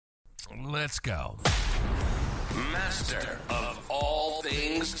Let's go. Master of all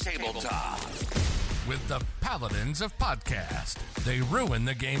things tabletop. With the Paladins of Podcast. They ruin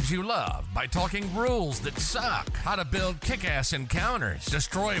the games you love by talking rules that suck, how to build kick-ass encounters,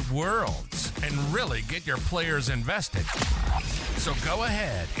 destroy worlds, and really get your players invested. So go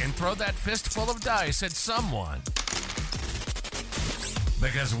ahead and throw that fistful of dice at someone.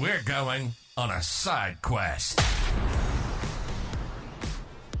 Because we're going on a side quest.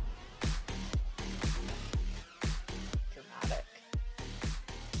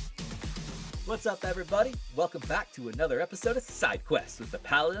 What's up, everybody? Welcome back to another episode of Side Quest with the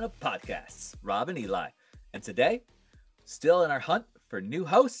Paladin of Podcasts, Rob and Eli. And today, still in our hunt for new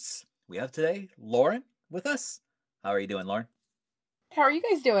hosts, we have today Lauren with us. How are you doing, Lauren? How are you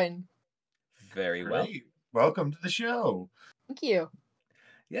guys doing? Very well. Great. Welcome to the show. Thank you.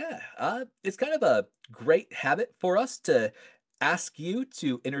 Yeah, it's kind of a great habit for us to ask you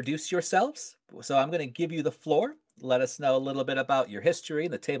to introduce yourselves. So I'm going to give you the floor. Let us know a little bit about your history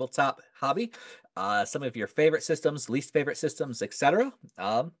in the tabletop hobby, some of your favorite systems, least favorite systems, etc.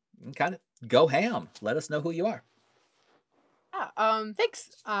 And kind of go ham. Let us know who you are.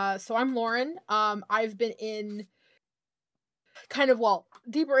 Thanks. So I'm Lauren. I've been in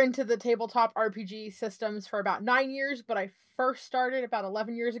deeper into the tabletop RPG systems for about 9 years, but I first started about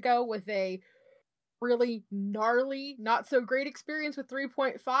 11 years ago with a really gnarly, not so great experience with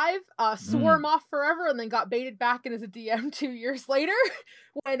 3.5. Swore him off forever and then got baited back in as a DM 2 years later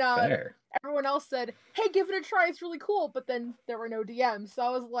when everyone else said, hey, give it a try, it's really cool, but then there were no DMs. So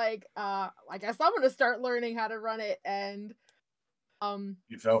I was like, I guess I'm gonna start learning how to run it. And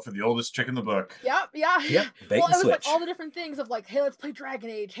you fell for the oldest trick in the book. Yep. Well, it was like all the different things of like, hey, let's play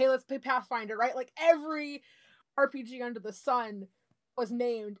Dragon Age, hey, let's play Pathfinder, right? Like every RPG under the sun was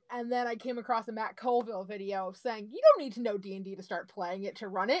named, and then I came across a Matt Colville video saying, you don't need to know D&D to start playing it to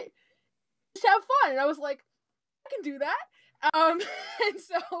run it. Just have fun. And I was like, I can do that. And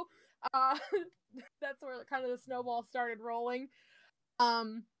so that's where kind of the snowball started rolling.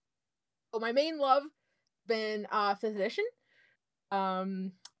 So my main love been 5th edition.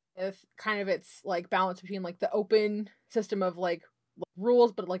 If kind of it's like balance between like the open system of like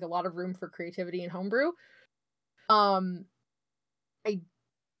rules, but like a lot of room for creativity and homebrew.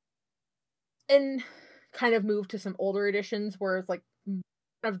 And kind of moved to some older editions where it's like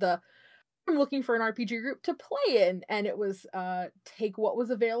kind of I'm looking for an RPG group to play in, and it was take what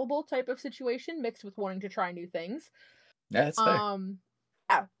was available type of situation mixed with wanting to try new things. Yeah, that's fair.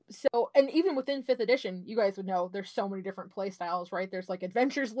 Yeah. So, and even within 5th edition, you guys would know there's so many different play styles, right? There's like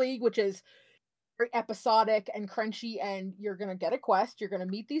Adventures League, which is very episodic and crunchy, and you're gonna get a quest, you're gonna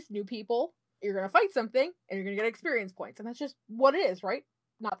meet these new people, you're gonna fight something, and you're gonna get experience points, and that's just what it is, right?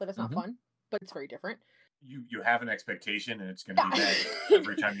 Not that it's not fun, but it's very different. You have an expectation, and it's going to be that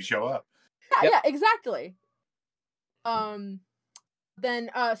every time you show up. Yeah, exactly. Then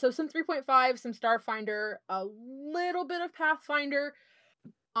so some 3.5, some Starfinder, a little bit of Pathfinder,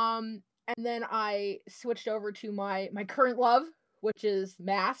 and then I switched over to my current love, which is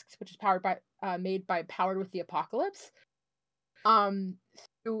Masks, which is made by Powered with the Apocalypse.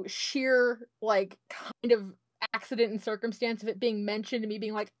 Through sheer like kind of accident and circumstance of it being mentioned, and me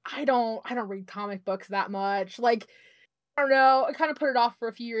being like, I don't read comic books that much. Like, I don't know. I kind of put it off for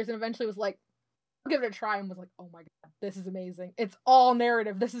a few years, and eventually was like, I'll give it a try, and was like, oh my god, this is amazing. It's all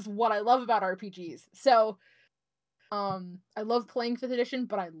narrative. This is what I love about RPGs. So, I love playing 5th edition,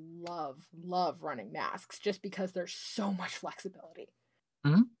 but I love running Masks just because there's so much flexibility.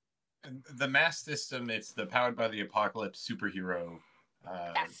 Mm-hmm. The mask system, it's the Powered by the Apocalypse superhero.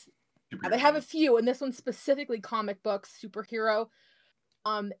 Yes. Superhero. They have a few, and this one's specifically comic books, superhero.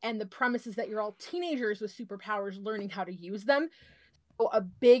 And the premise is that you're all teenagers with superpowers learning how to use them. So a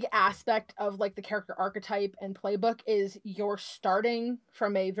big aspect of like the character archetype and playbook is you're starting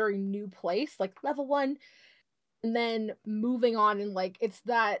from a very new place, like level 1, and then moving on, and like it's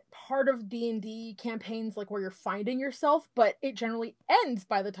that part of D&D campaigns like where you're finding yourself, but it generally ends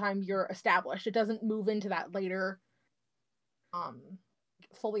by the time you're established. It doesn't move into that later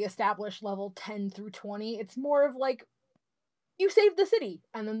fully established level 10 through 20. It's more of like you saved the city,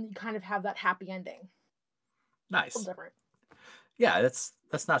 and then you kind of have that happy ending. Nice. Different. Yeah, that's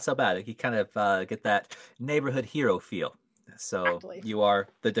not so bad. You kind of get that neighborhood hero feel. So Exactly. You are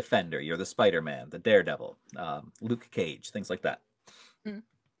the Defender, you're the Spider-Man, the Daredevil, Luke Cage, things like that. Mm-hmm.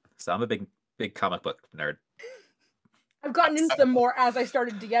 So I'm a big comic book nerd. I've gotten into them more as I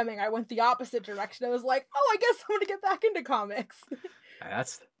started DMing. I went the opposite direction. I was like, oh, I guess I'm going to get back into comics.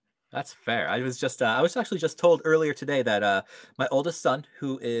 That's fair. I was actually just told earlier today that my oldest son,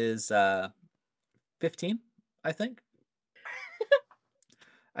 who is 15, I think,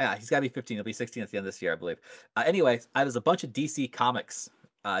 Yeah, he's got to be 15. He'll be 16 at the end of this year, I believe. Anyway, I was a bunch of DC comics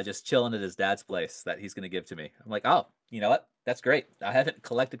just chilling at his dad's place that he's going to give to me. I'm like, oh, you know what? That's great. I haven't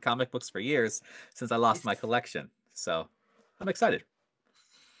collected comic books for years since I lost my collection. So I'm excited.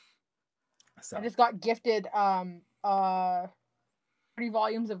 So I just got gifted 3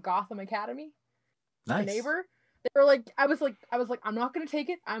 volumes of Gotham Academy. nice. A neighbor. They were like, I was like, I'm not gonna take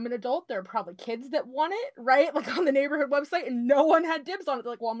it. I'm an adult. There are probably kids that want it, right? Like on the neighborhood website, and no one had dibs on it.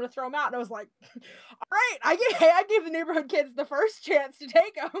 They're like, well, I'm gonna throw them out. And I was like, all right, I gave the neighborhood kids the first chance to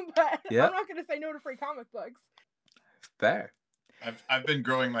take them, but Yep. I'm not gonna say no to free comic books. Fair. I've been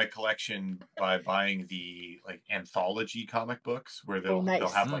growing my collection by buying the like anthology comic books where they'll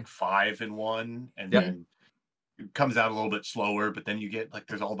have like 5 in one, and then it comes out a little bit slower, but then you get like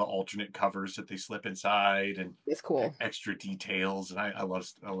there's all the alternate covers that they slip inside and It's cool. extra details, and I love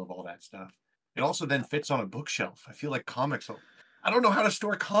all that stuff. It also then fits on a bookshelf. I feel like comics. I don't know how to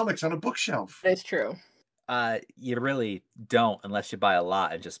store comics on a bookshelf. It's true. You really don't unless you buy a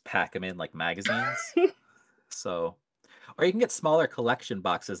lot and just pack them in like magazines. So, or you can get smaller collection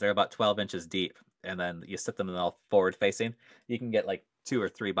boxes. They're about 12 inches deep, and then you set them in all forward facing. You can get like 2 or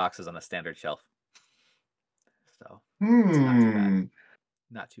 3 boxes on a standard shelf. So it's not too bad.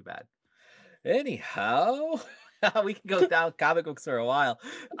 Not too bad. Anyhow, we can go down comic books for a while.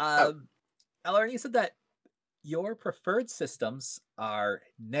 Lauren, you said that your preferred systems are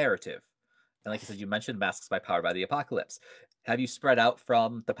narrative. And like you said, you mentioned Masks by Powered by the Apocalypse. Have you spread out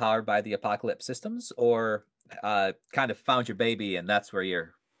from the Powered by the Apocalypse systems, or kind of found your baby and that's where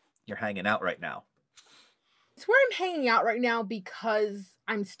you're hanging out right now? It's where I'm hanging out right now because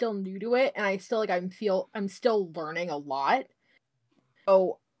I'm still new to it, and I still I'm still learning a lot.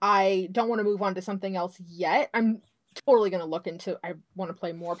 So I don't want to move on to something else yet. I'm totally going to look into, I want to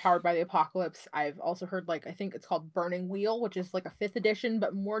play more Powered by the Apocalypse. I've also heard, like, I think it's called Burning Wheel, which is like a 5th edition,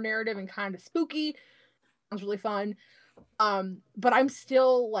 but more narrative and kind of spooky. Sounds really fun. But I'm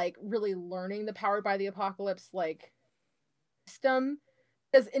still, like, really learning the Powered by the Apocalypse, like, system.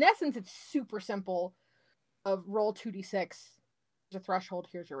 Because in essence, it's super simple of roll 2d6, there's a threshold,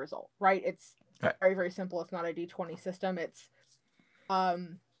 here's your result, right? It's very, very simple. It's not a d20 system. It's,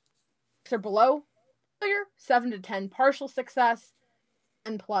 so below, failure, 7 to 10 partial success,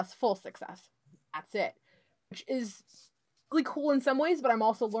 and plus full success. That's it. Which is really cool in some ways, but I'm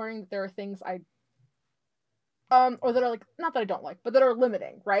also learning that there are things or that are like, not that I don't like, but that are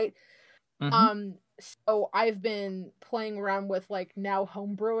limiting, right? Mm-hmm. So I've been playing around with, like, now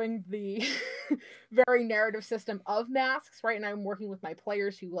homebrewing the very narrative system of Masks, right? And I'm working with my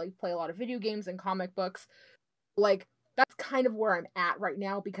players who, like, play a lot of video games and comic books. Like, that's kind of where I'm at right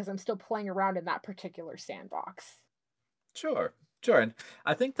now because I'm still playing around in that particular sandbox. Sure. And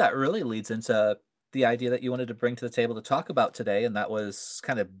I think that really leads into the idea that you wanted to bring to the table to talk about today, and that was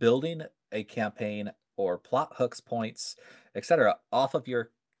kind of building a campaign or plot hooks, points, etc., off of your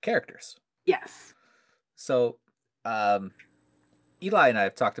characters. Yes. So, Eli and I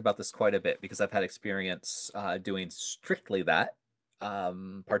have talked about this quite a bit because I've had experience doing strictly that,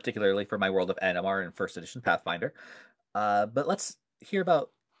 particularly for my World of NMR and First Edition Pathfinder. But let's hear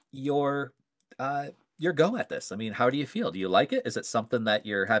about your go at this. I mean, how do you feel? Do you like it? Is it something that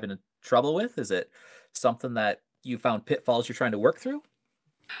you're having trouble with? Is it something that you found pitfalls you're trying to work through?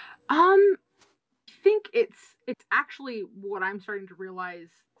 I think it's actually what I'm starting to realize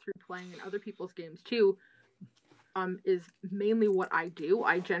through playing in other people's games too, is mainly what I do.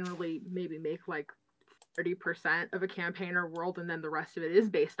 I generally maybe make like 30% of a campaign or world, and then the rest of it is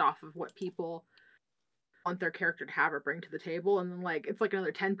based off of what people want their character to have or bring to the table, and then like it's like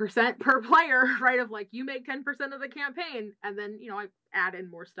another 10% per player, right? Of like you make 10% of the campaign, and then I add in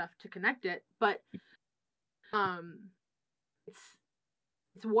more stuff to connect it. But it's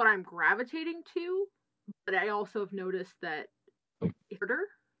what I'm gravitating to, but I also have noticed that it's harder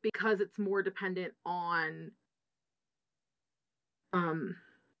because it's more dependent on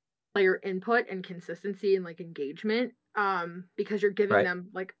player input and consistency and like engagement, because you're giving them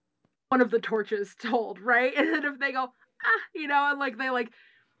like one of the torches to hold, right? And then if they go and like they like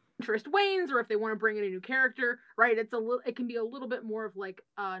interest wanes, or if they want to bring in a new character, right, it can be a little bit more of like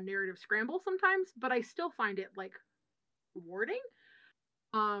a narrative scramble sometimes, but I still find it like rewarding.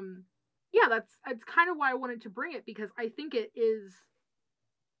 That's kind of why I wanted to bring it, because I think it is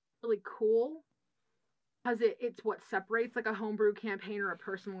really cool, because it's what separates like a homebrew campaign or a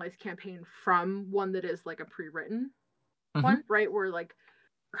personalized campaign from one that is like a pre-written one, right? Where like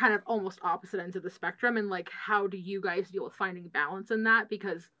kind of almost opposite ends of the spectrum, and like how do you guys deal with finding balance in that?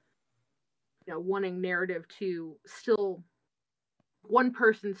 Because wanting narrative to still one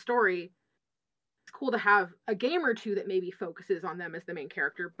person's story cool to have a game or two that maybe focuses on them as the main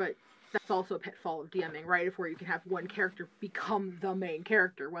character, but that's also a pitfall of DMing, right? If where you can have one character become the main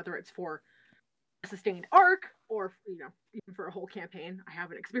character, whether it's for a sustained arc or, you know, even for a whole campaign. I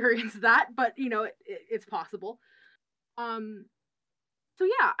haven't experienced that, but, you know, it's possible. So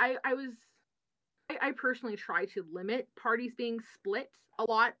yeah, I personally try to limit parties being split a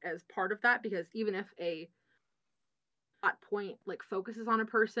lot as part of that, because even if a plot point like focuses on a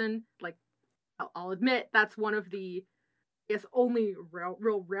person, like I'll admit that's one of the, I guess, only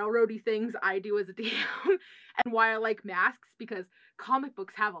real railroady things I do as a DM, and why I like masks, because comic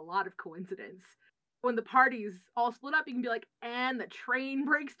books have a lot of coincidence. When the parties all split up, you can be like, and the train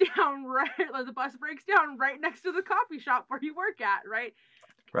breaks down right, or the bus breaks down right next to the coffee shop where you work at, right?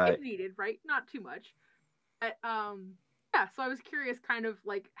 Right. If needed, right? Not too much. But yeah, so I was curious kind of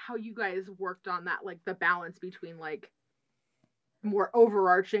like how you guys worked on that, like the balance between like more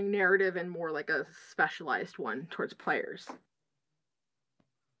overarching narrative and more like a specialized one towards players.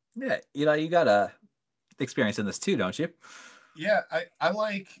 Yeah, you know, you got a experience in this too, don't you? Yeah, I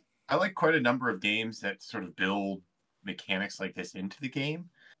like quite a number of games that sort of build mechanics like this into the game.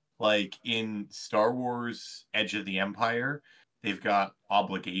 Like in Star Wars Edge of the Empire, they've got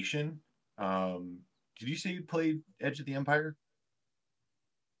obligation. Did you say you played Edge of the Empire?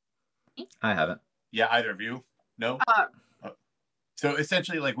 I haven't. Yeah, either of you? No? So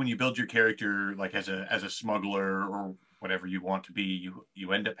essentially, like when you build your character like as a smuggler or whatever you want to be,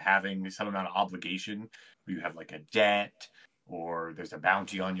 you end up having some amount of obligation. You have like a debt, or there's a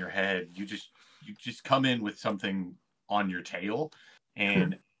bounty on your head. You just come in with something on your tail,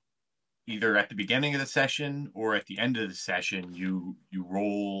 and either at the beginning of the session or at the end of the session, you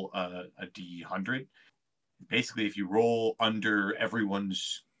roll a D100. Basically, if you roll under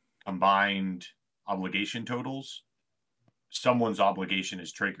everyone's combined obligation totals, someone's obligation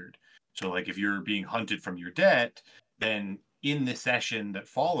is triggered. So like if you're being hunted from your debt, then in the session that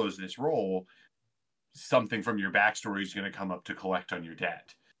follows this roll, something from your backstory is going to come up to collect on your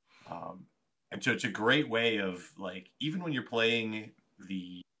debt. And so it's a great way of, like, even when you're playing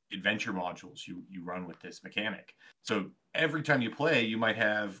the adventure modules, you run with this mechanic. So every time you play, you might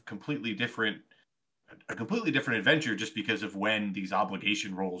have a completely different adventure just because of when these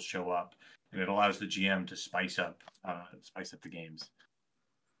obligation rolls show up, and it allows the GM to spice up the games.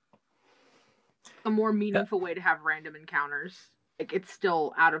 A more meaningful way to have random encounters. Like it's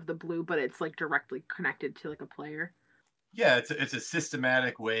still out of the blue, but it's like directly connected to like a player. Yeah, it's a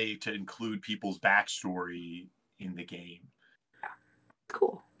systematic way to include people's backstory in the game. Yeah.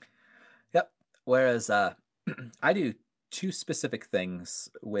 Cool. Yep. Whereas I do two specific things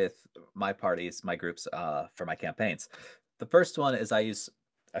with my parties, my groups, for my campaigns. The first one is I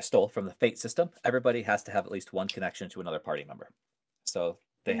stole from the Fate system. Everybody has to have at least one connection to another party member. So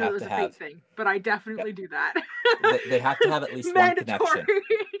they have to have a Fate thing, but I definitely do that. they have to have at least one connection.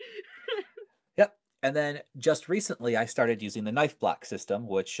 Yep. And then just recently, I started using the knife block system,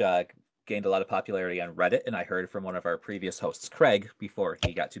 which gained a lot of popularity on Reddit, and I heard from one of our previous hosts, Craig, before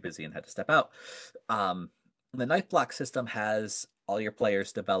he got too busy and had to step out. The knife block system has all your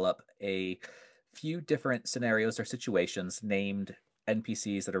players develop a few different scenarios or situations named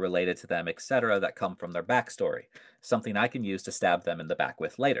NPCs that are related to them, etc., that come from their backstory. Something I can use to stab them in the back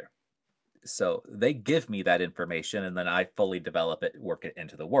with later. So they give me that information, and then I fully develop it, work it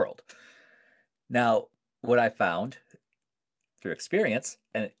into the world. Now, what I found through experience,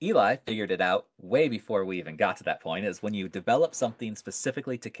 and Eli figured it out way before we even got to that point, is when you develop something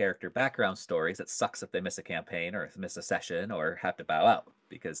specifically to character background stories, it sucks if they miss a campaign or miss a session or have to bow out,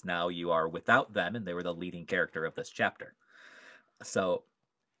 because now you are without them and they were the leading character of this chapter. So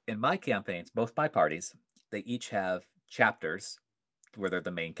in my campaigns, both my parties, they each have chapters where they're the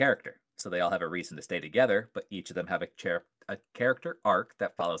main character. So they all have a reason to stay together, but each of them have a character arc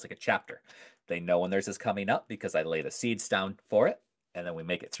that follows like a chapter. They know when theirs is coming up because I lay the seeds down for it, and then we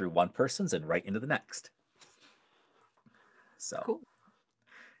make it through one person's and right into the next. So, cool.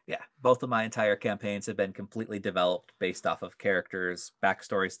 Yeah, both of my entire campaigns have been completely developed based off of characters'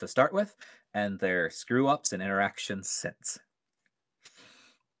 backstories to start with, and their screw-ups and interactions since.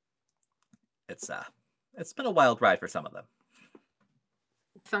 It's been a wild ride for some of them.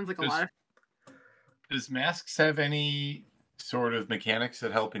 Sounds like a lot. Does Masks have any sort of mechanics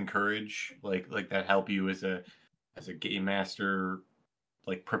that help encourage, like that help you as a game master,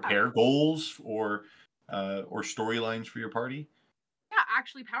 like prepare goals or storylines for your party? Yeah,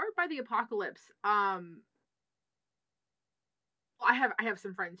 actually, Powered by the Apocalypse. I have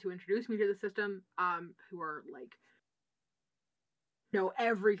some friends who introduced me to the system, who are like know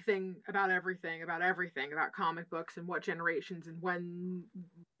everything about comic books and what generations and when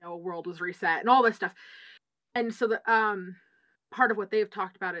a world was reset and all this stuff. And so the part of what they've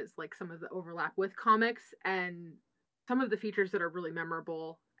talked about is like some of the overlap with comics and some of the features that are really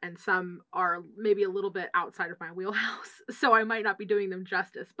memorable, and some are maybe a little bit outside of my wheelhouse, so I might not be doing them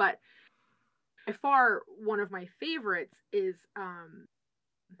justice. But by far, one of my favorites is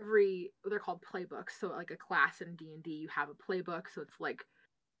they're called playbooks. So like a class in D&D, you have a playbook. So it's like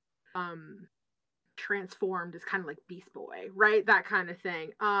transformed is kind of like Beast Boy, right? That kind of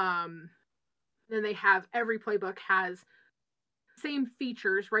thing. Then they have, every playbook has same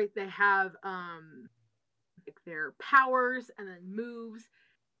features, right? They have like their powers and then moves.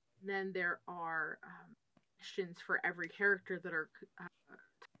 And then there are questions for every character that are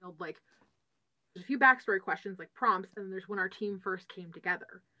titled like, there's a few backstory questions like prompts, and then there's when our team first came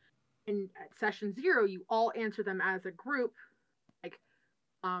together. And at session 0, you all answer them as a group. Like,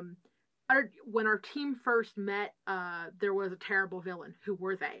 when our team first met, there was a terrible villain. Who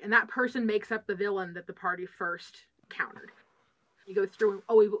were they? And that person makes up the villain that the party first encountered. You go through,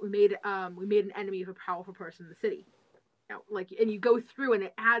 we made an enemy of a powerful person in the city. And you go through, and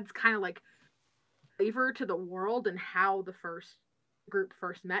it adds kind of like flavor to the world and how the first group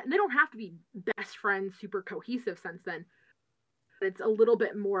first met. And they don't have to be best friends, super cohesive since then. But it's a little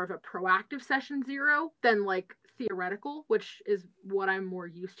bit more of a proactive session 0 than like theoretical, which is what I'm more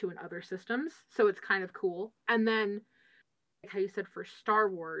used to in other systems. So it's kind of cool. And then, like how you said for Star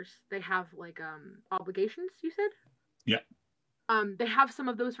Wars, they have like obligations, you said? Yeah. They have some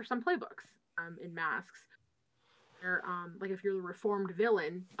of those for some playbooks in Masks. Like if you're the reformed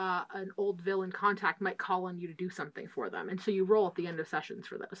villain, an old villain contact might call on you to do something for them, and so you roll at the end of sessions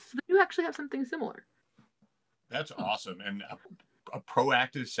for those. So you actually have something similar. That's awesome, and a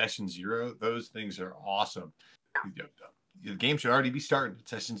proactive session 0. Those things are awesome. Yeah. The game should already be starting at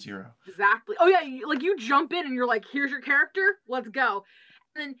session 0. Exactly. Oh yeah, you jump in and you're like, "Here's your character, let's go."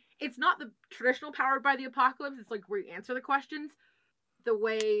 And then it's not the traditional Powered by the Apocalypse. It's like where you answer the questions. The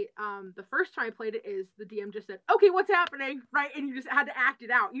way the first time I played it is the DM just said, "Okay, what's happening?" Right? And you just had to act it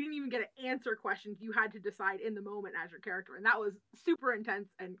out. You didn't even get to answer questions. You had to decide in the moment as your character. And that was super intense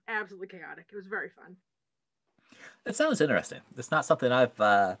and absolutely chaotic. It was very fun. It sounds interesting. It's not something I've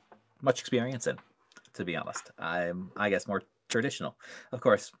much experience in, to be honest. I'm, I guess, more traditional. Of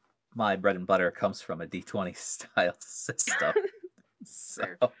course, my bread and butter comes from a D20 style system. So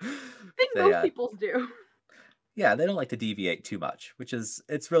I think most people's do. Yeah, they don't like to deviate too much,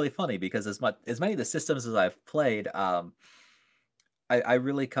 it's really funny because as many of the systems as I've played, I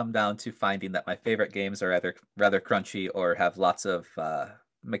really come down to finding that my favorite games are either rather crunchy or have lots of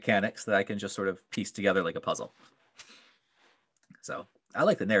mechanics that I can just sort of piece together like a puzzle. So I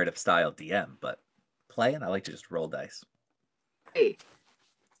like the narrative style DM, but playing, I like to just roll dice. Hey.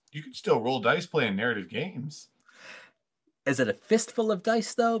 You can still roll dice playing narrative games. Is it a fistful of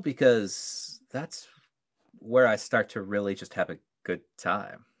dice though? Because that's where I start to really just have a good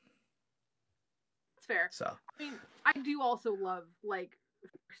time. It's fair. So I mean, I do also love like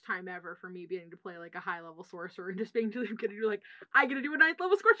first time ever for me being to play like a high level sorcerer and just being to do like I get to do a 9th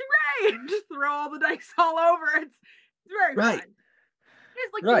level scorching ray and just throw all the dice all over. It's very fun.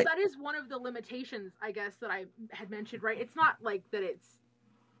 It's like right. That is one of the limitations, I guess, that I had mentioned. Right? It's not like that. It's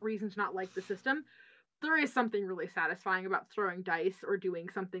reason to not like the system. There is something really satisfying about throwing dice or doing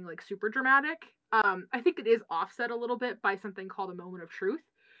something like super dramatic. I think it is offset a little bit by something called a moment of truth.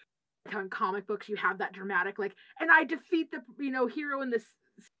 Like how in comic books you have that dramatic, like, and I defeat the hero in this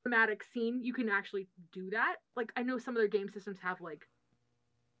cinematic scene. You can actually do that. Like I know some other game systems have like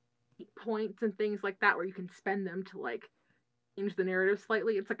points and things like that where you can spend them to like change the narrative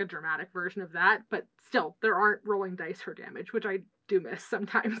slightly. It's like a dramatic version of that, but still there aren't rolling dice for damage, which I do miss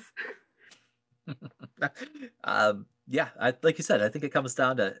sometimes. Yeah, like you said, I think it comes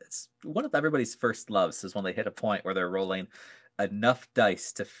down to it's one of everybody's first loves is when they hit a point where they're rolling enough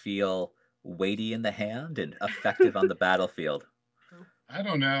dice to feel weighty in the hand and effective on the battlefield. I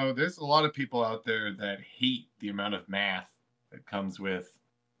don't know. There's a lot of people out there that hate the amount of math that comes with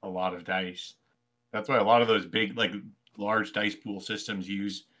a lot of dice. That's why a lot of those big, like large dice pool systems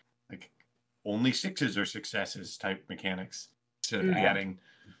use like only 6s or successes type mechanics instead of adding.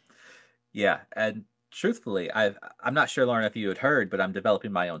 Yeah, and truthfully, I'm not sure, Lauren, if you had heard, but I'm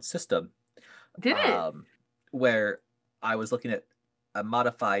developing my own system. Did it? Where I was looking at a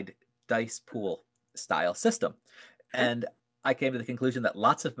modified dice pool style system. And I came to the conclusion that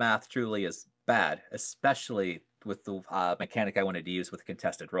lots of math truly is bad, especially with the mechanic I wanted to use with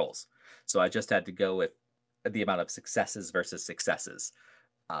contested rolls. So I just had to go with the amount of successes versus successes.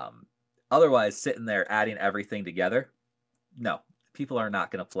 Otherwise, sitting there adding everything together, no. people are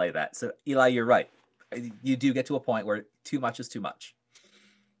not going to play that. So Eli, you're right. You do get to a point where too much is too much.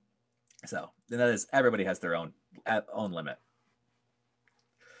 So that is, everybody has their own limit.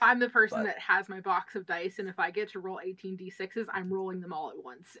 I'm the person that has my box of dice, and if I get to roll 18 d6s, I'm rolling them all at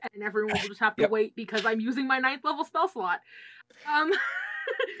once, and everyone will just have to wait because I'm using my 9th level spell slot.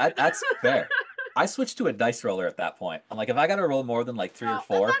 That's fair. I switched to a dice roller at that point. I'm like, if I got to roll more than like 3 or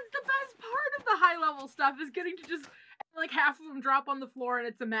 4, that's the best part of the high level stuff is getting to just like half of them drop on the floor and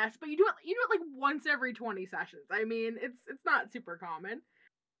it's a mess. But you do it like once every 20 sessions. I mean, it's not super common.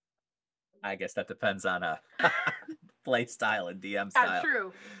 I guess that depends on play style and DM style. That's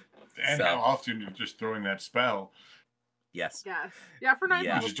true. And how often you're just throwing that spell. Yes. Yeah, for 9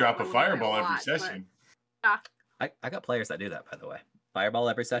 You just drop a fireball every session. But, yeah. I got players that do that, by the way. Fireball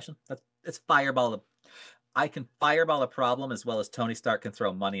every session. It's fireball. I can fireball a problem as well as Tony Stark can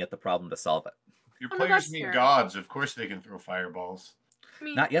throw money at the problem to solve it. Your players need gods. Of course they can throw fireballs. I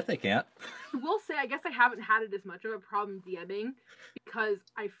mean, not yet they can't. I will say, I guess I haven't had it as much of a problem DMing because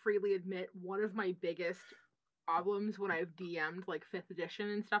I freely admit one of my biggest problems when I've DM'd like 5th edition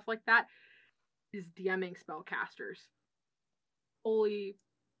and stuff like that is DMing spellcasters. Holy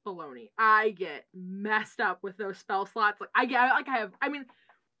baloney. I get messed up with those spell slots.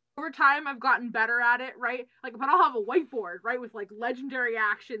 Over time I've gotten better at it, right? Like, but I'll have a whiteboard, right, with like legendary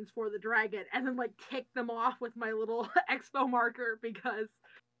actions for the dragon and then like tick them off with my little expo marker because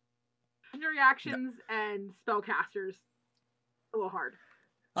legendary actions and spellcasters a little hard.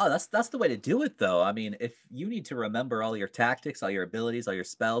 Oh, that's the way to do it, though. I mean, if you need to remember all your tactics, all your abilities, all your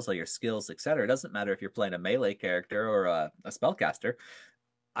spells, all your skills, etc., it doesn't matter if you're playing a melee character or a spellcaster.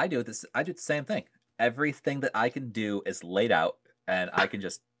 I do the same thing. Everything that I can do is laid out, and I can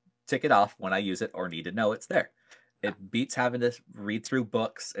just tick it off when I use it or need to know it's there. It beats having to read through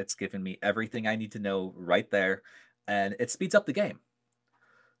books. It's giving me everything I need to know right there, and it speeds up the game.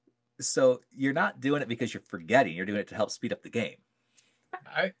 So you're not doing it because you're forgetting. You're doing it to help speed up the game.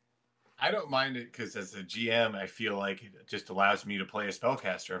 I don't mind it because as a GM, I feel like it just allows me to play a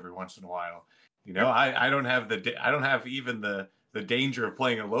spellcaster every once in a while. You know, I don't have even the danger of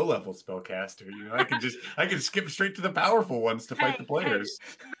playing a low level spellcaster. You know, I can skip straight to the powerful ones to fight the players.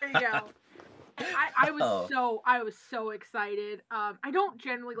 There you go. I was so excited. I don't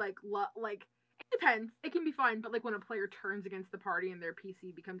generally like it depends. It can be fine, but like when a player turns against the party and their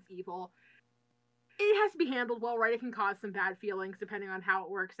PC becomes evil, it has to be handled well, right? It can cause some bad feelings depending on how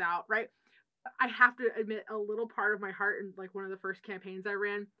it works out, right? I have to admit, a little part of my heart in like one of the first campaigns I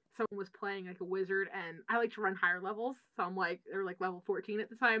ran, someone was playing like a wizard, and I like to run higher levels, so I'm like, they were like level 14 at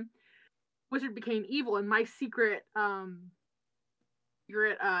the time. Wizard became evil, and my secret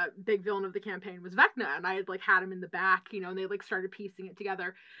big villain of the campaign was Vecna, and I had like had him in the back, you know, and they like started piecing it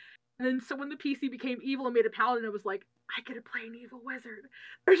together. And then so when the PC became evil and made a paladin, I was like, I get to play an evil wizard.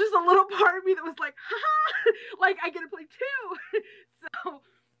 There's just a little part of me that was like, ha, like I get to play too. So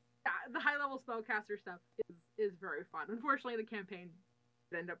yeah, the high level spellcaster stuff is very fun. Unfortunately, the campaign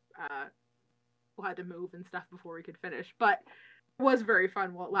ended up we had to move and stuff before we could finish, but it was very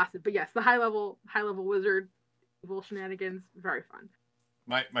fun while it lasted. But yes, the high level wizard evil shenanigans, very fun.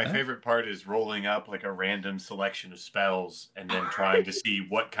 My favorite part is rolling up like a random selection of spells and then trying to see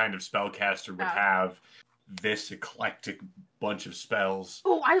what kind of spellcaster would have this eclectic bunch of spells.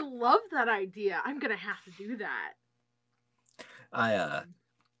 Oh, I love that idea. I'm gonna have to do that.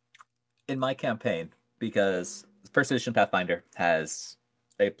 In my campaign, because First Edition Pathfinder has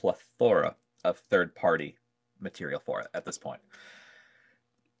a plethora of third-party material for it at this point.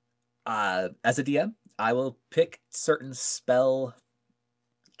 As a DM, I will pick certain spell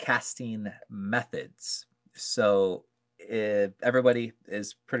casting methods. So everybody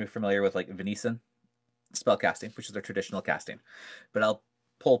is pretty familiar with like Venetian spellcasting, which is their traditional casting. But I'll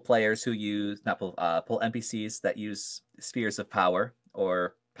pull players who pull NPCs that use spheres of power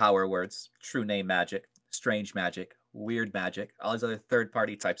or power words, true name magic, strange magic, weird magic, all these other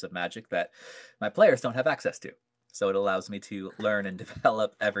third-party types of magic that my players don't have access to. So it allows me to learn and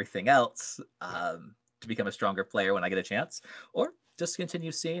develop everything else to become a stronger player when I get a chance, or just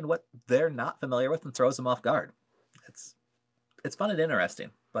continue seeing what they're not familiar with and throws them off guard. It's fun and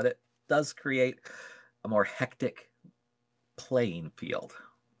interesting, but it does create a more hectic playing field.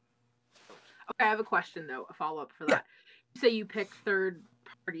 Okay, I have a question though, a follow-up for that. You say you pick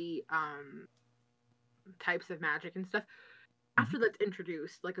third-party types of magic and stuff. After that's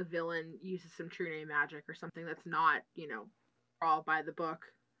introduced, like a villain uses some true name magic or something that's not, all by the book.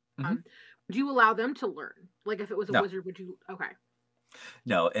 Would you allow them to learn? Like if it was a wizard, would you? Okay.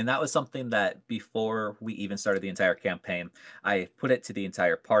 No, and that was something that before we even started the entire campaign, I put it to the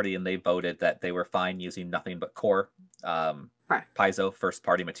entire party and they voted that they were fine using nothing but core Paizo first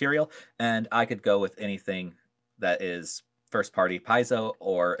party material, and I could go with anything that is first party Paizo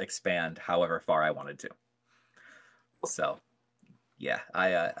or expand however far I wanted to. So yeah,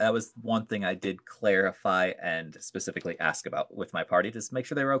 that was one thing I did clarify and specifically ask about with my party to make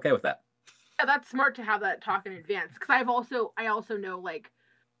sure they were okay with that. Yeah, that's smart to have that talk in advance, because I also know, like,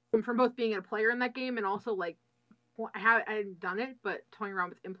 from both being a player in that game and also, like, I hadn't done it, but toying around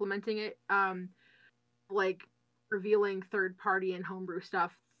with implementing it, like revealing third party and homebrew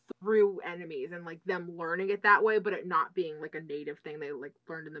stuff through enemies and like them learning it that way, but it not being like a native thing they like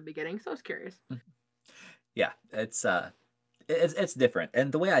learned in the beginning. So I was curious. Yeah, it's different.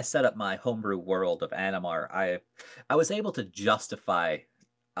 And the way I set up my homebrew world of Animar, I was able to justify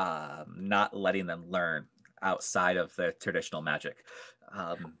not letting them learn outside of the traditional magic.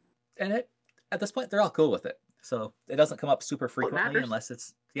 And at this point, they're all cool with it. So it doesn't come up super frequently unless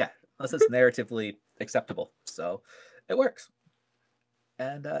it's narratively acceptable. So it works.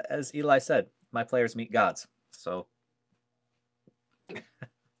 And as Eli said, my players meet gods. So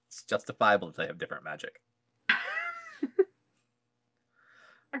it's justifiable that they have different magic.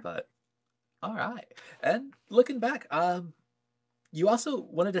 But all right. And looking back, you also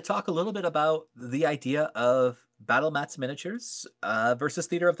wanted to talk a little bit about the idea of Battle Mats miniatures versus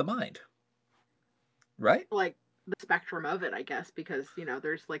Theater of the Mind. Right? Like the spectrum of it, I guess, because, you know,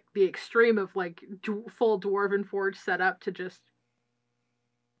 there's like the extreme of like full Dwarven Forge setup to just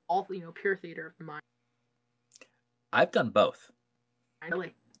all, you know, pure Theater of the Mind. I've done both.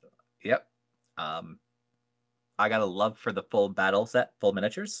 Finally. Yep. I got a love for the full battle set, full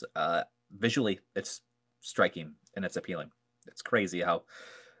miniatures. Visually, it's striking and it's appealing. It's crazy how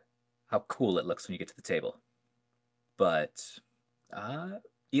cool it looks when you get to the table. But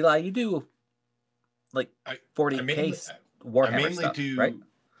Eli, you do like 40K Warhammer right?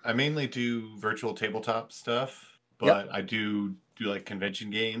 I mainly do virtual tabletop stuff, but I do like convention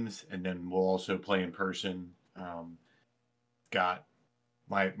games, and then we'll also play in person. Got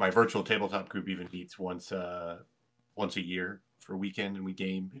my virtual tabletop group even meets once a year for a weekend, and we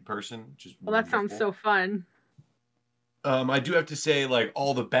game in person. Well, that sounds so fun. I do have to say, like,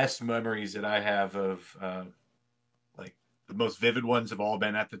 all the best memories that I have of like the most vivid ones have all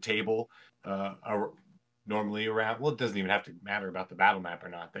been at the table. Are normally around. Well, it doesn't even have to matter about the battle map or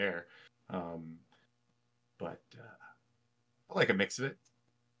not there. But I like a mix of it.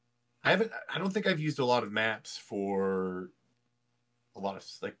 I don't think I've used a lot of maps for a lot of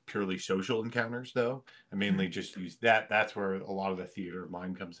like purely social encounters, though. I mainly just use that. That's where a lot of the Theater of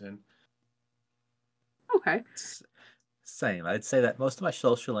Mind comes in. Okay. Same. I'd say that most of my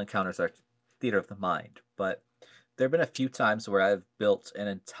social encounters are Theater of the Mind, but there have been a few times where I've built an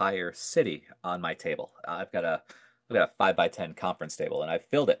entire city on my table. I've got a 5x10 conference table, and I've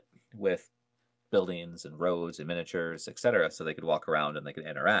filled it with buildings and roads and miniatures, etc., so they could walk around and they could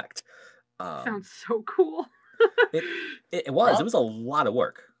interact. Sounds so cool. It was. It was a lot of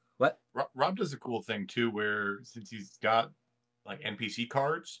work. What? Rob does a cool thing too, where since he's got like NPC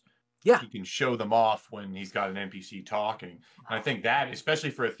cards, he can show them off when he's got an NPC talking. And I think that,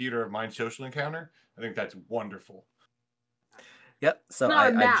 especially for a Theater of Mind social encounter, I think that's wonderful. Yep. So it's not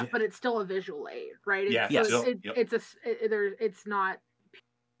a map, but it's still a visual aid, right? It's not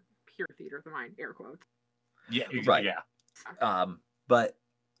pure Theater of the Mind, air quotes. Yeah. Right. Yeah. But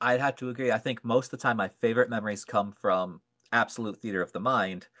I'd have to agree. I think most of the time my favorite memories come from absolute Theater of the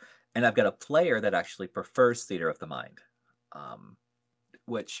Mind, and I've got a player that actually prefers Theater of the Mind,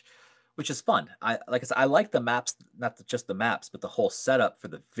 which is fun. Like I said, I like the maps, not just the maps, but the whole setup for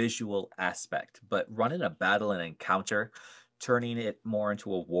the visual aspect. But running a battle and encounter, turning it more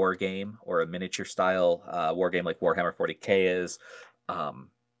into a war game or a miniature style war game like Warhammer 40K is,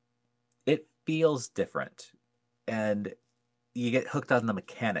 it feels different, and you get hooked on the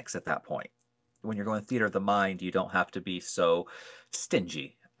mechanics at that point. When you're going Theater of the Mind, you don't have to be so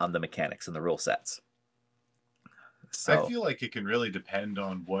stingy on the mechanics and the rule sets. So I feel like it can really depend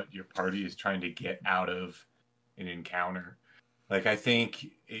on what your party is trying to get out of an encounter. Like, I think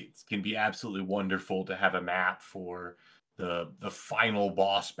it can be absolutely wonderful to have a map for the final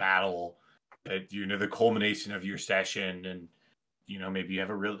boss battle, that, you know, the culmination of your session, and, you know, maybe you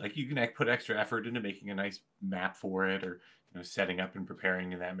have you can put extra effort into making a nice map for it, or, you know, setting up and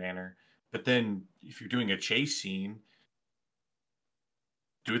preparing in that manner. But then if you're doing a chase scene,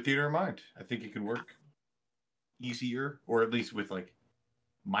 do a Theater of Mind. I think it can work easier, or at least with like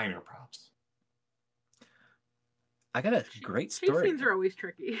minor props. I got a great story. Chase scenes are always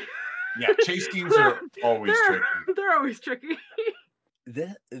tricky. Yeah, chase scenes are always tricky. They're always tricky.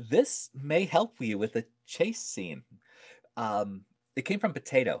 This may help you with a chase scene. It came from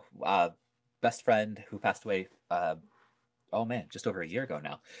Potato, best friend who passed away oh man, just over a year ago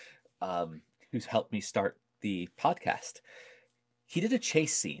now, who's helped me start the podcast. He did a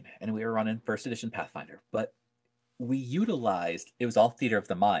chase scene, and we were running first edition Pathfinder, but we utilized, it was all theater of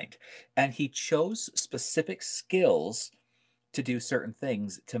the mind, and he chose specific skills to do certain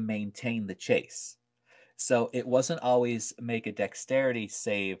things to maintain the chase. So it wasn't always make a dexterity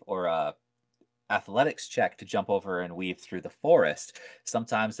save or a athletics check to jump over and weave through the forest.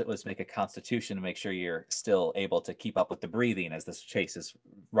 Sometimes it was make a constitution to make sure you're still able to keep up with the breathing as this chase is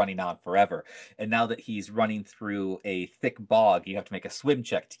running on forever. And now that he's running through a thick bog, you have to make a swim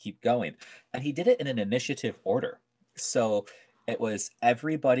check to keep going. And he did it in an initiative order. So it was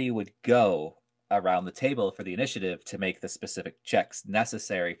everybody would go around the table for the initiative to make the specific checks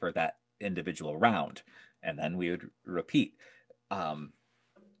necessary for that individual round. And then we would repeat.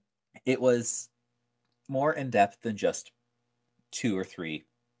 It was more in depth than just 2 or 3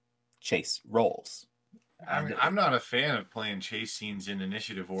 chase rolls. I'm not a fan of playing chase scenes in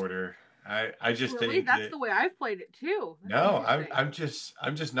initiative order. I just think that's the way I've played it too. No, I'm just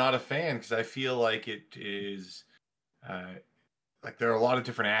not a fan, because I feel like it is like there are a lot of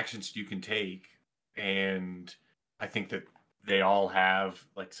different actions you can take, and I think that they all have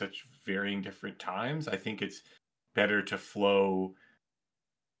like such varying different times. I think it's better to flow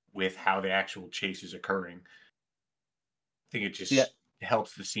with how the actual chase is occurring. I think it just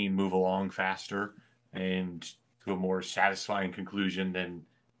helps the scene move along faster and to a more satisfying conclusion than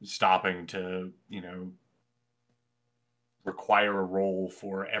stopping to, require a roll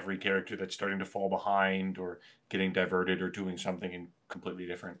for every character that's starting to fall behind or getting diverted or doing something completely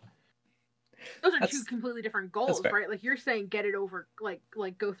different. Those are 2 completely different goals, right? Like you're saying, get it over, like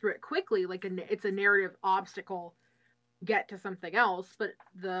go through it quickly. Like it's a narrative obstacle, get to something else. But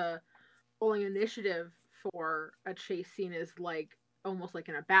the rolling initiative for a chase scene is like almost like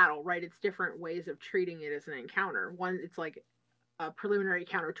in a battle, right? It's different ways of treating it as an encounter. One, it's like a preliminary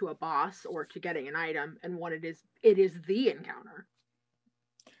encounter to a boss or to getting an item, and one it is the encounter.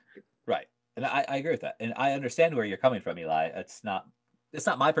 Right, and I agree with that, and I understand where you're coming from, Eli. It's not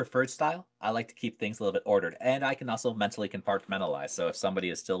my preferred style. I like to keep things a little bit ordered, and I can also mentally compartmentalize. So if somebody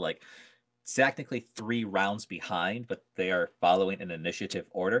is still like technically 3 rounds behind, but they are following an initiative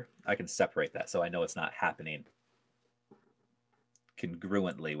order, I can separate that, so I know it's not happening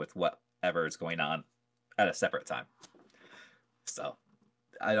congruently with whatever is going on at a separate time. So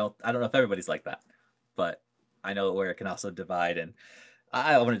I don't know if everybody's like that, but I know where it can also divide, and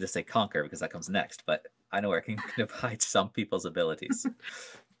I wanted to say conquer because that comes next, but I know where it can divide some people's abilities.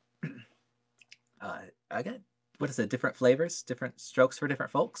 I got, what is it, different flavors, different strokes for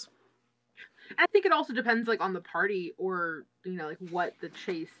different folks? I think it also depends like on the party or, like what the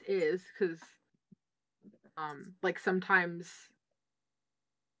chase is, because like sometimes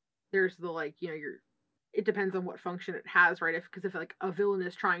there's the like, it depends on what function it has, right? Because if like a villain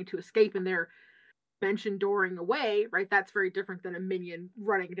is trying to escape and they're mentioned dooring away, right, that's very different than a minion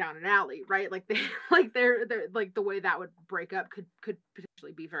running down an alley, right? Like they're like the way that would break up could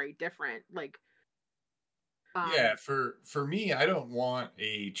potentially be very different. Like yeah, for me, I don't want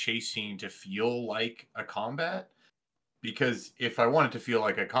a chase scene to feel like a combat, because if I want it to feel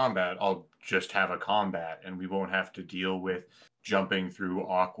like a combat, I'll just have a combat and we won't have to deal with jumping through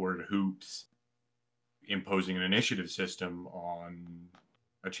awkward hoops, imposing an initiative system on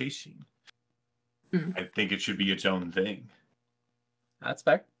a chase scene. Mm-hmm. I think it should be its own thing. That's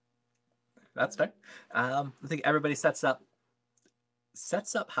fair. I think everybody sets up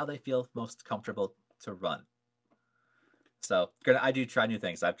how they feel most comfortable to run. So I do try new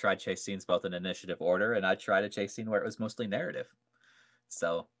things. I've tried chase scenes both in initiative order, and I tried a chase scene where it was mostly narrative.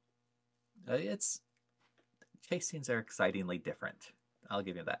 So chase scenes are excitingly different. I'll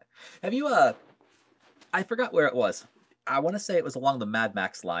give you that. Have you I forgot where it was. I want to say it was along the Mad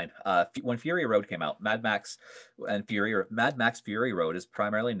Max line. When Fury Road came out, Mad Max Fury Road is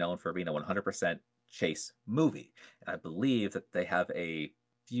primarily known for being a 100% chase movie. And I believe that they have a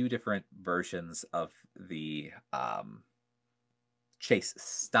few different versions of the chase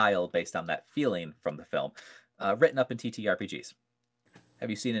style based on that feeling from the film, written up in TTRPGs. Have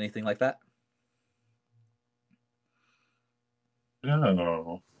you seen anything like that?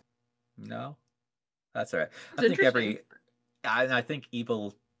 No. That's all right. I think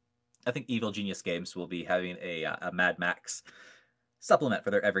Evil Genius Games will be having a Mad Max supplement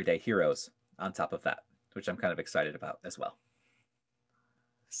for their everyday heroes on top of that, which I'm kind of excited about as well.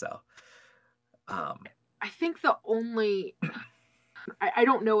 So, I think the only I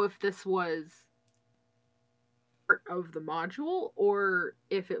don't know if this was part of the module or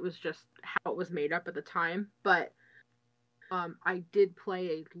if it was just how it was made up at the time, but I did play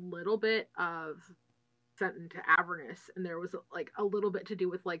a little bit of sent into Avernus, and there was like a little bit to do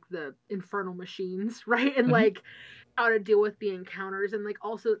with like the infernal machines, right? And like how to deal with the encounters, and like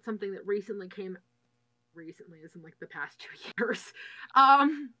also it's something that recently as in like the past 2 years,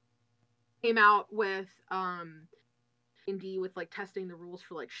 came out with D&D with like testing the rules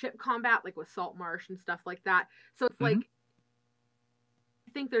for like ship combat, like with Saltmarsh and stuff like that. So it's like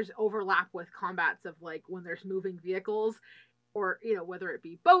I think there's overlap with combats of like when there's moving vehicles, or whether it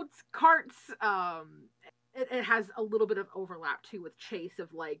be boats, carts. It has a little bit of overlap too with chase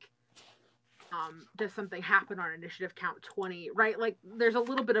of like does something happen on initiative count 20, right? Like there's a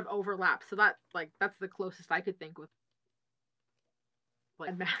little bit of overlap, so that's the closest I could think with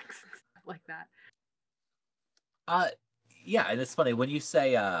like Max and stuff like that. Yeah, and it's funny when you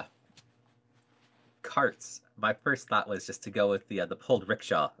say carts. My first thought was just to go with the pulled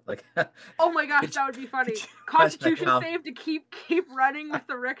rickshaw. Like, oh my gosh, that would be funny. Constitution save to keep running with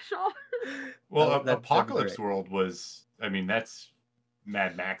the rickshaw. Well, Apocalypse World was, I mean, that's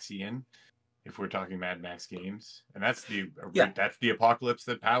Mad Maxian. If we're talking Mad Max games, and that's the apocalypse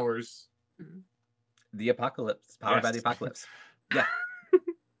that powers the apocalypse, powered by the apocalypse. Yeah,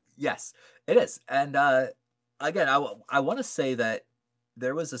 yes, it is. And again, I want to say that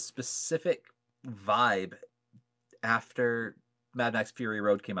there was a specific vibe after Mad Max Fury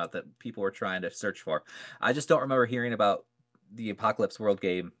Road came out that people were trying to search for. I just don't remember hearing about the Apocalypse World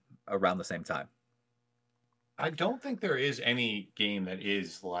game around the same time. I don't think there is any game that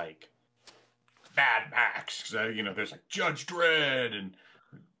is like Mad Max. There's like Judge Dredd and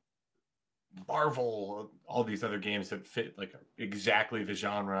Marvel, all these other games that fit like exactly the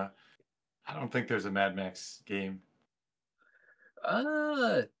genre. I don't think there's a Mad Max game.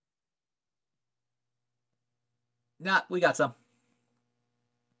 Nah, we got some.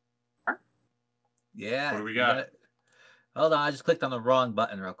 Yeah. What do we got? Hold on, I just clicked on the wrong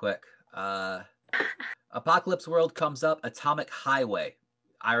button real quick. Apocalypse World comes up, Atomic Highway.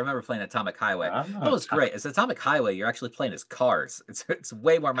 I remember playing Atomic Highway. That was great. It's Atomic Highway. You're actually playing as cars. It's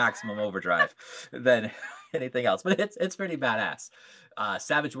way more maximum overdrive than anything else, but it's pretty badass.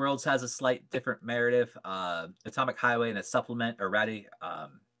 Savage Worlds has a slight different narrative. Atomic Highway and its supplement,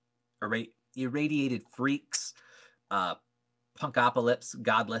 Irradiated Freaks, Punkopolis,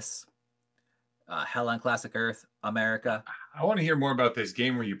 Godless, Hell on Classic Earth, America. I want to hear more about this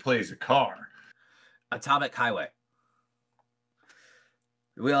game where you play as a car. Atomic Highway.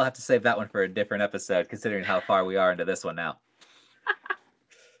 We'll have to save that one for a different episode, considering how far we are into this one now.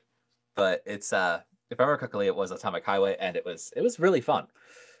 But it's, if I remember correctly, it was Atomic Highway, and it was really fun.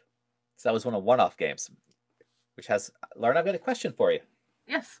 So that was one-off games, which has... Lauren, I've got a question for you.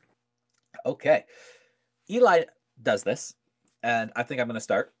 Yes. Okay. Eli does this, and I think I'm going to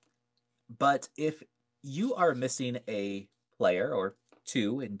start. But if you are missing a player or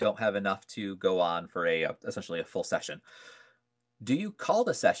two and don't have enough to go on for essentially a full session, do you call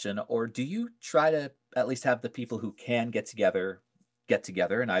the session, or do you try to at least have the people who can get together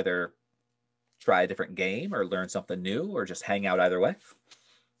and either try a different game or learn something new or just hang out either way?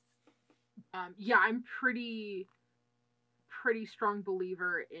 Yeah, I'm pretty strong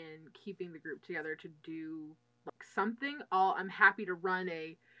believer in keeping the group together to do like something. I'm happy to run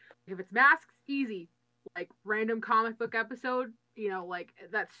if it's masks, easy, like random comic book episode, like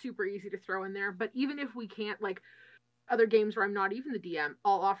that's super easy to throw in there. But even if we can't, like other games where I'm not even the DM,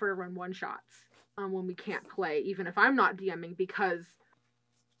 I'll offer to run one shots when we can't play, even if I'm not DMing, because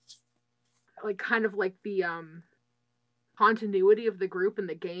like kind of like the continuity of the group and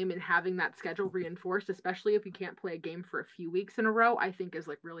the game and having that schedule reinforced, especially if you can't play a game for a few weeks in a row, I think is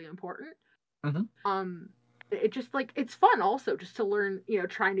like really important. It just like it's fun also just to learn,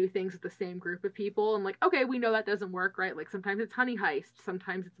 try new things with the same group of people, and like, okay, we know that doesn't work, right? Like sometimes it's Honey Heist,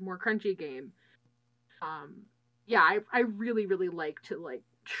 sometimes it's a more crunchy game. Yeah, I really, really like to like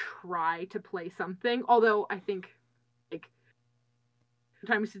try to play something, although I think like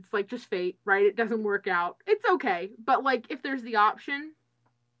sometimes it's like just fate, right? It doesn't work out. It's okay. But like if there's the option,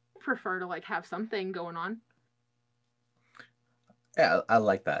 I prefer to like have something going on. Yeah, I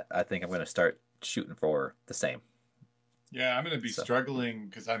like that. I think I'm going to start shooting for the same. Yeah, I'm going to be struggling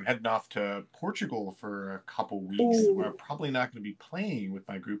because I'm heading off to Portugal for a couple weeks where I'm probably not going to be playing with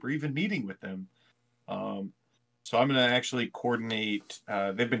my group or even meeting with them. So I'm going to actually coordinate.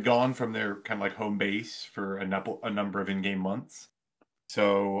 They've been gone from their kind of like home base for a number of in-game months.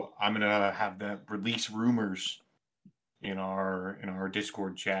 So I'm going to have them release rumors in our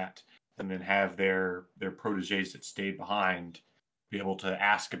Discord chat, and then have their proteges that stayed behind be able to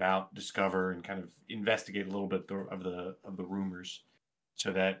ask about, discover, and kind of investigate a little bit of the rumors,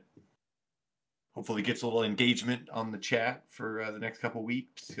 so that hopefully gets a little engagement on the chat for the next couple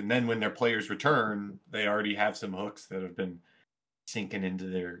weeks. And then when their players return, they already have some hooks that have been sinking into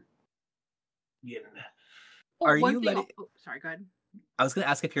their skin. Are you letting... sorry, go ahead. I was going to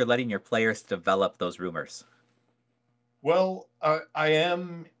ask if you're letting your players develop those rumors. Well, I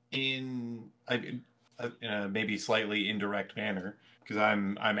am in a maybe slightly indirect manner, because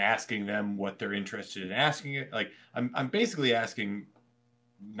I'm asking them what they're interested in asking it. Like I'm basically asking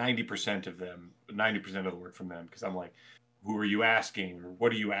 90% of the work from them, because I'm like, who are you asking, or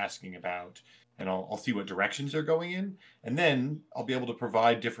what are you asking about? And I'll see what directions they're going in, and then I'll be able to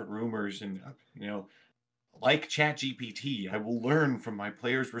provide different rumors. And like ChatGPT, I will learn from my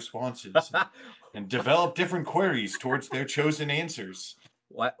players' responses and develop different queries towards their chosen answers.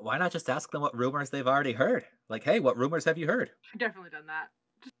 Why not just ask them what rumors they've already heard? Like, hey, what rumors have you heard? I've definitely done that.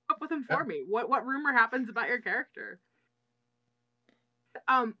 Just come up with them for me. What rumor happens about your character?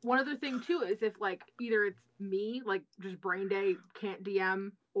 One other thing too is if like either it's me, like just brain day, can't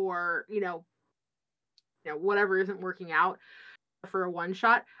DM, or whatever isn't working out for a one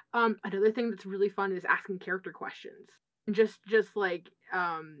shot. Another thing that's really fun is asking character questions. And just like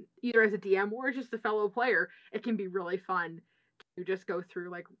either as a DM or just a fellow player, it can be really fun to just go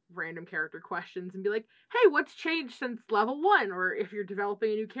through like random character questions and be like, hey, what's changed since level 1? Or if you're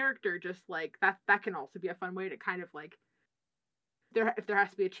developing a new character, just like that can also be a fun way to kind of like, if there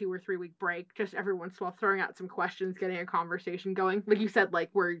has to be a 2 or 3 week break, just every once in a while throwing out some questions, getting a conversation going. Like you said, like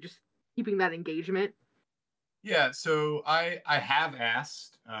we're just keeping that engagement. Yeah, so I have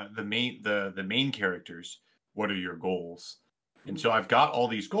asked the main characters, what are your goals? And so I've got all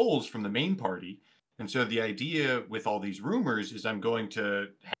these goals from the main party. And so the idea with all these rumors is I've got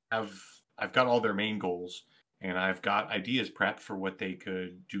all their main goals, and I've got ideas prepped for what they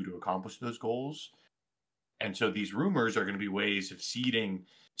could do to accomplish those goals. And so these rumors are going to be ways of seeding.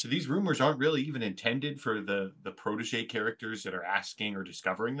 So these rumors aren't really even intended for the protege characters that are asking or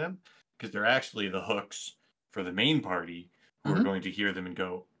discovering them, because they're actually the hooks for the main party who are going to hear them and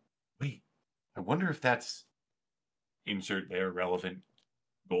go, wait, I wonder if that's insert their relevant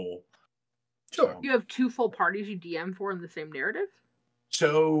goal. Sure. So, you have 2 full parties you DM for in the same narrative?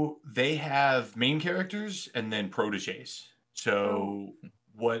 So they have main characters and then proteges. So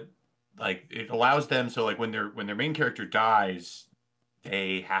what, like, it allows them, so like when their main character dies,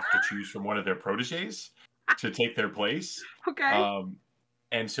 they have to choose from one of their proteges to take their place. Okay.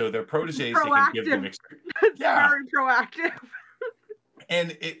 And so their proteges, they can give them very proactive.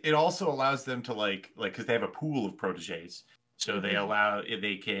 And it also allows them to like because they have a pool of proteges, so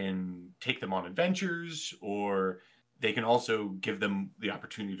they can take them on adventures, or they can also give them the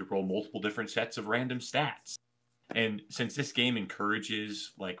opportunity to roll multiple different sets of random stats. And since this game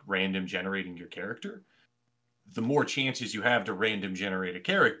encourages like random generating your character, the more chances you have to random generate a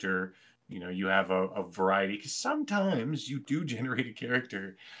character, you have a variety, because sometimes you do generate a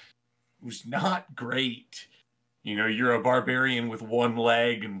character who's not great. You're a barbarian with 1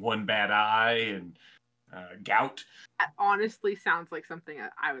 leg and 1 bad eye and gout. That honestly sounds like something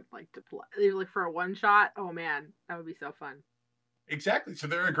I would like to play. Like for a one shot, oh man, that would be so fun. Exactly. So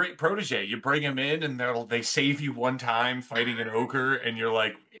they're a great protege. You bring them in and they save you one time fighting an ogre, and you're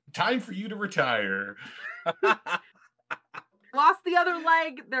like, time for you to retire. Lost the other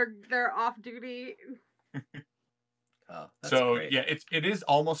leg. They're off duty. Oh, so great. Yeah, it is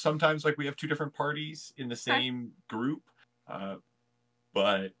almost sometimes like we have 2 different parties in the same group,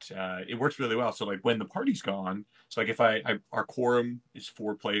 but it works really well. So like when the party's gone, so like if our quorum is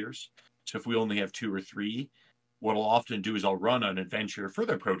 4 players, so if we only have 2 or 3, what I'll often do is I'll run an adventure for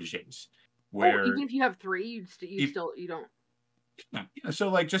their proteges. Where even if you have 3, you don't. Yeah, so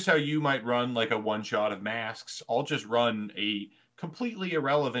like just how you might run like a one shot of masks, I'll just run a completely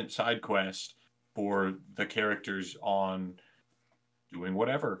irrelevant side quest for the characters on doing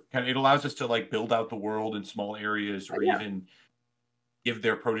whatever. It allows us to like build out the world in small areas, or even give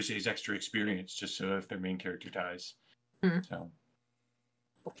their proteges extra experience, just so if their main character dies. So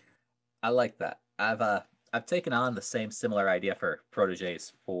I like that. I've taken on the similar idea for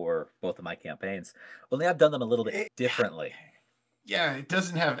proteges for both of my campaigns, only I've done them a little bit differently. Yeah, it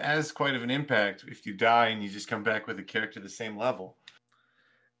doesn't have as quite of an impact if you die and you just come back with a character the same level.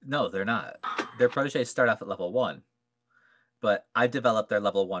 No, they're not. Their proteges start off at level 1, but I developed their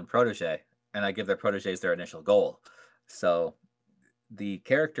level 1 protege, and I give their proteges their initial goal. So the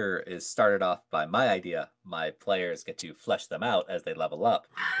character is started off by my idea. My players get to flesh them out as they level up,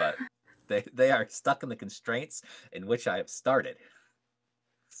 but they are stuck in the constraints in which I have started.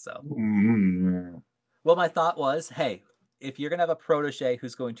 So, well, my thought was, hey, if you're going to have a protege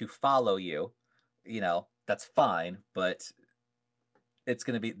who's going to follow you, that's fine, but it's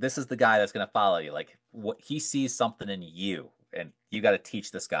going to be, this is the guy that's going to follow you. Like, what he sees something in you, and you got to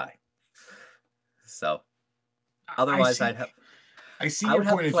teach this guy. So otherwise, I would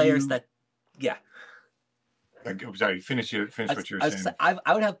have players that, yeah. I'm sorry, finish what you were saying.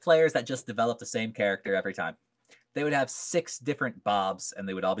 I would have players that just develop the same character every time. They would have 6 different Bobs, and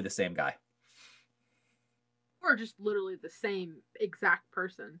they would all be the same guy. Or just literally the same exact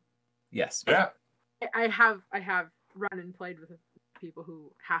person. Yes. Yeah. I have run and played with people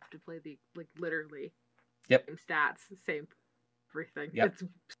who have to play the literally same stats, same everything. Yep. It's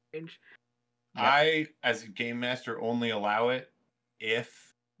strange. I, as a game master, only allow it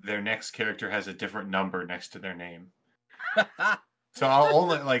if their next character has a different number next to their name. So I'll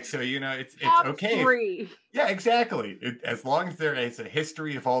only it's okay. Yeah, exactly. As long as there is a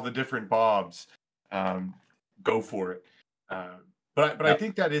history of all the different Bobs, go for it. But I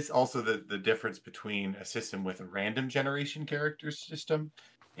think that is also the difference between a system with a random generation character system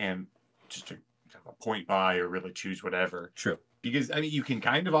and just a point buy or really choose whatever. True. Because you can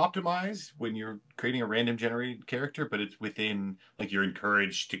kind of optimize when you're creating a random generated character, but it's within you're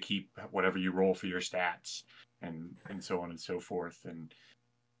encouraged to keep whatever you roll for your stats and so on and so forth. And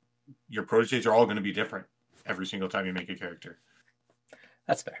your proteges are all going to be different every single time you make a character.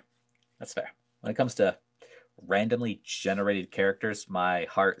 That's fair. When it comes to randomly generated characters, my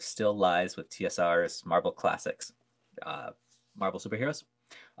heart still lies with TSR's Marvel Classics, Marvel Superheroes.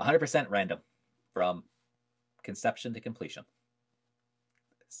 100% random from conception to completion.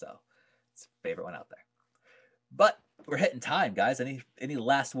 So it's a favorite one out there. But we're hitting time, guys. Any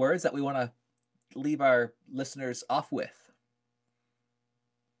last words that we want to leave our listeners off with?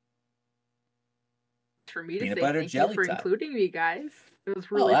 For me to say thank you for including me, guys. It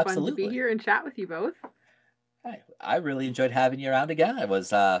was really fun to be here and chat with you both. Hey, I really enjoyed having you around again. It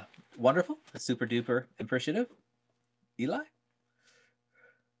was wonderful. Super duper appreciative. Eli?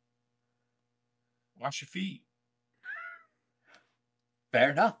 Wash your feet.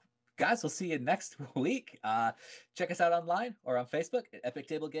 Fair enough. Guys, we'll see you next week. Check us out online or on Facebook at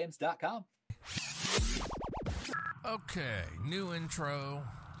epictablegames.com. Okay, new intro.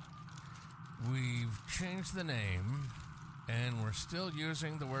 We've changed the name, and we're still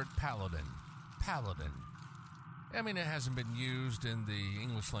using the word paladin. Paladin. I mean, it hasn't been used in the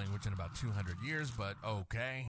English language in about 200 years, but okay.